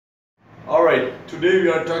Alright, today we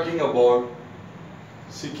are talking about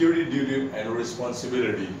security duty and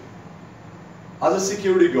responsibility. As a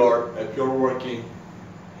security guard, if you're working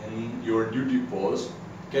in your duty post,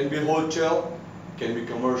 can be hotel, can be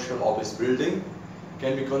commercial office building,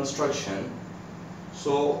 can be construction,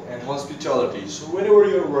 and hospitality. So whenever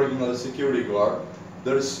you're working as a security guard,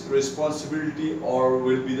 the responsibility or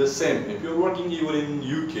will be the same. If you're working even in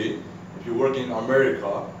UK, if you work in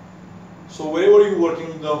America, so wherever you work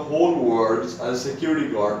in the whole world as a security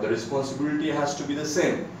guard, the responsibility has to be the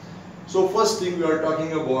same. So first thing we are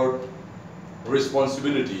talking about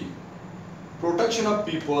responsibility. Protection of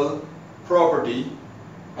people, property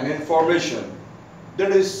and information.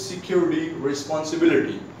 That is security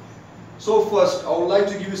responsibility. So first I would like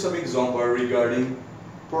to give you some example regarding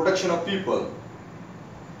protection of people.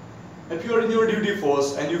 If you are in your duty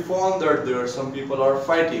post and you found that there are some people are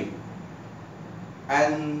fighting,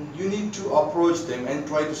 and you need to approach them and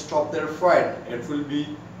try to stop their fight, it will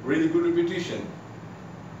be really good repetition.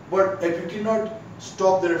 But if you cannot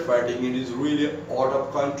stop their fighting, it is really out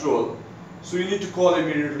of control, so you need to call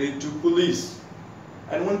immediately to police.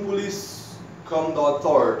 And when police come, the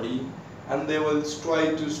authority, and they will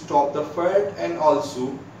try to stop the fight, and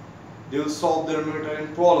also they will solve their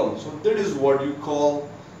maritime problem. So that is what you call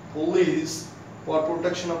police for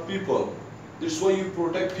protection of people. This is why you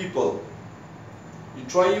protect people. You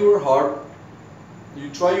try your hard, you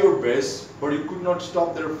try your best, but you could not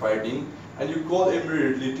stop their fighting, and you call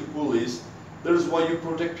immediately to police. That is why you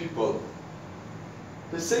protect people.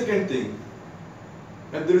 The second thing,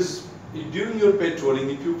 and during your patrolling,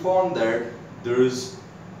 if you found that there is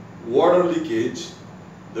water leakage,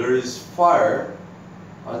 there is fire,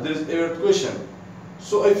 there is evacuation.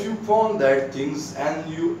 So if you found that things and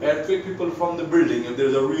you evacuate people from the building, if there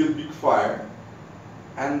is a real big fire,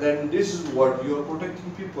 and then this is what you are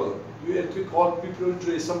protecting people. You have to call people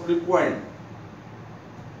to assembly point.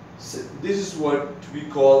 So this is what we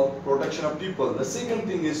call protection of people. The second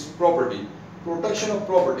thing is property. Protection of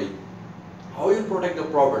property. How you protect the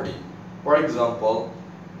property? For example,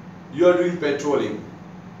 you are doing patrolling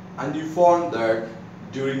and you found that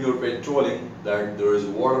during your patrolling that there is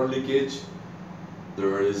water leakage,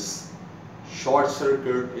 there is short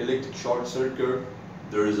circuit, electric short circuit,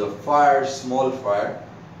 there is a fire, small fire,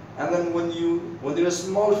 and then when there is a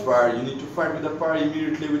small fire, you need to fight with the fire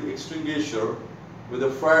immediately with extinguisher, with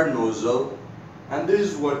a fire nozzle, and this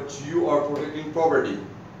is what you are protecting property.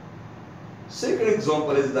 Second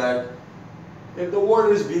example is that if the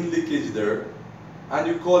water is being leakage there, and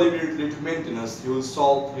you call immediately to maintenance, he will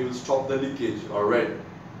stop the leakage. Alright.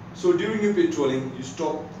 So during your patrolling,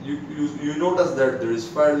 you notice that there is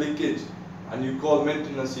fire leakage, and you call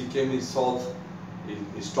maintenance. He came, he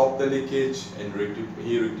stopped the leakage, and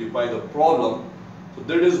he rectified the problem. So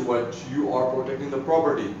that is what you are protecting the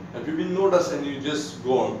property. If you will notice and you just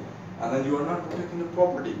go on, and then you are not protecting the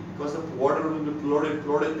property, because the water will be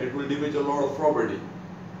flooded, it will damage a lot of property.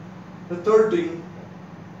 The third thing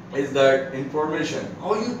is that information.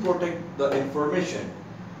 How you protect the information?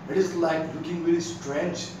 It is like looking very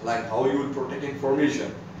strange, like how you will protect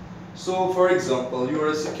information. So for example, you are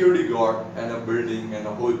a security guard in a building and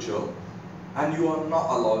a hotel, and you are not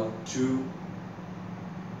allowed to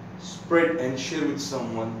spread and share with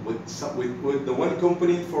someone with the one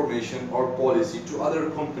company information or policy to other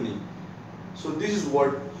company. So this is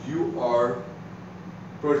what you are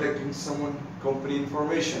protecting someone company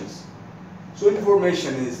informations. So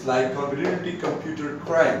information is like confidentiality, computer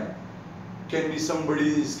crime. Can be somebody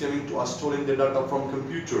is coming to us stealing the data from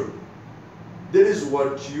computer. That is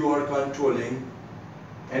what you are controlling.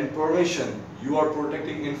 Information, you are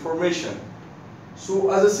protecting information.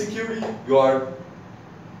 So as a security guard,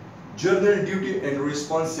 general duty and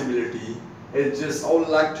responsibility is just, I would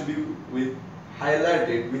like to be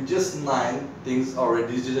highlighted with just 9 things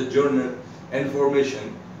already. This is a general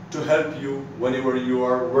information to help you whenever you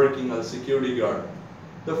are working as a security guard.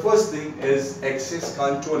 The first thing is access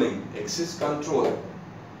controlling, access control.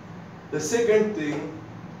 The second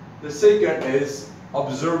is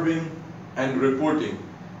observing and reporting.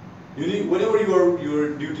 Whenever you are your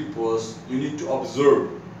duty post, you need to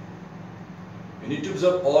observe. You need to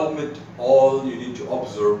observe you need to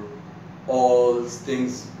observe all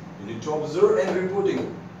things. You need to observe and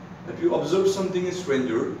reporting. If you observe something is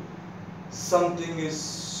stranger, something is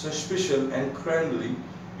suspicious and criminally,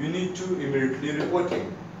 you need to immediately report it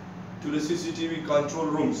to the CCTV control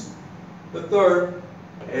rooms. The third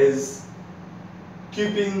is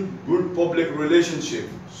keeping good public relationship.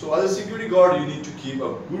 So as a security guard, you need to keep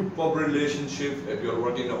a good public relationship. If you are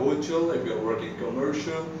working in a hotel, if you are working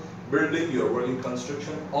commercial building, you are working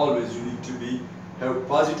construction, always you need to have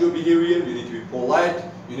positive behavior, you need to be polite,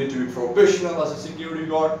 You need to be professional as a security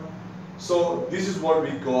guard. So this is what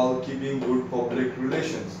we call keeping good public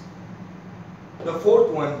relations. The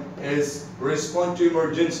fourth one is respond to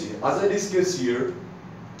emergency. As I discussed here,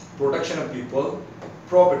 protection of people,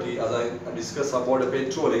 property, as I discussed about the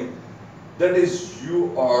patrolling, that is,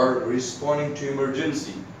 you are responding to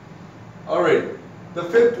emergency. Alright, the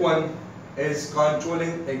fifth one is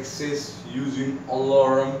controlling access using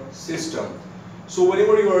alarm system. So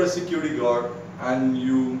whenever you are a security guard and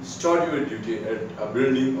you start your duty at a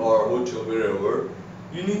building or hotel, wherever,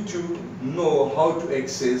 you need to know how to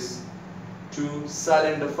access to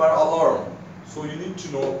silence the fire alarm. So you need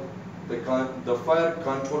to know the fire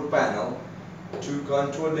control panel to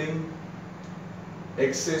controlling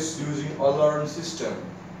access using alarm system.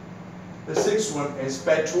 The sixth one is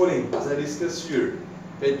patrolling, as I discussed here.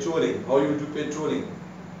 Patrolling, how you do patrolling?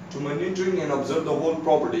 To monitoring and observe the whole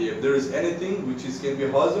property. If there is anything which can be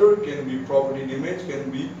hazard, can be property damage,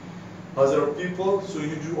 can be hazard of people, so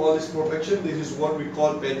you do all this protection. This is what we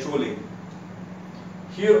call patrolling.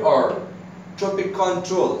 Here are traffic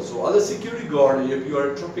control. So as a security guard, if you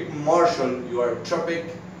are a traffic marshal, you are traffic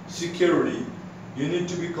security, you need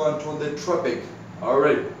to be control the traffic.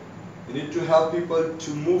 Alright, you need to help people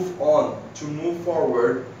to move on, to move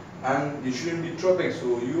forward, and it shouldn't be traffic.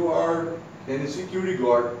 So you are a security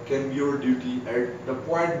guard, can be your duty at the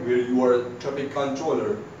point where you are a traffic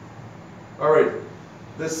controller. Alright,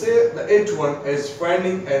 the eighth one is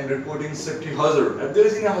finding and reporting safety hazard. If there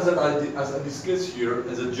is any hazard, as I discussed here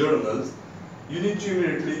as a journalist, you need to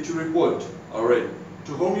immediately to report. Alright,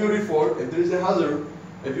 to whom you report. If there is a hazard,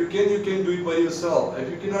 if you can do it by yourself. If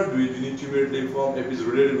you cannot do it, you need to immediately inform. If it's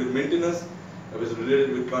related with maintenance, if it's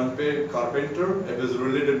related with carpenter, if it's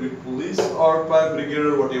related with police or fire brigade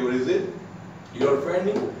or whatever is it, you are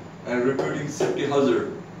finding and reporting safety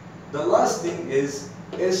hazard. The last thing is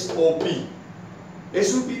SOP.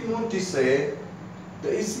 SOP mean to say,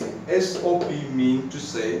 the SOP mean to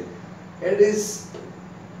say, it is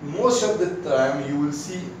most of the time you will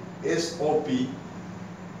see SOP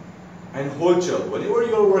and hotel. Whenever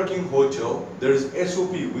you are working hotel, there is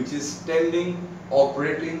SOP, which is standing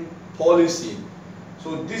operating policy.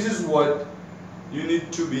 So this is what you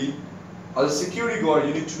need to be. As a security guard,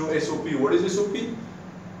 you need to know SOP. What is SOP?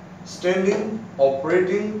 Standing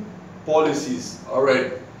operating policies.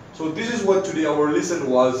 Alright. So this is what today our lesson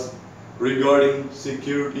was regarding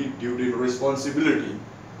security, duty, and responsibility.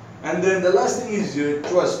 And then the last thing is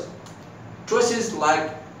trust. Trust is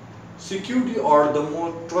like security are the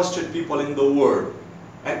most trusted people in the world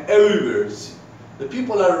and everywhere. The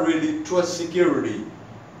people are really trust security.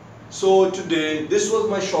 So today this was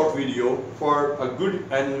my short video for a good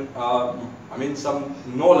and some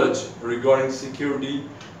knowledge regarding security,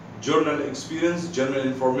 journal experience, journal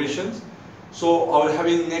information. So I will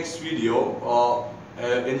having next video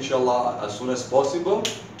inshallah as soon as possible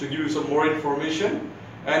to give you some more information,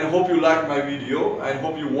 and hope you like my video and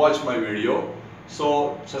hope you watch my video.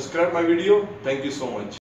 So subscribe my video. Thank you so much.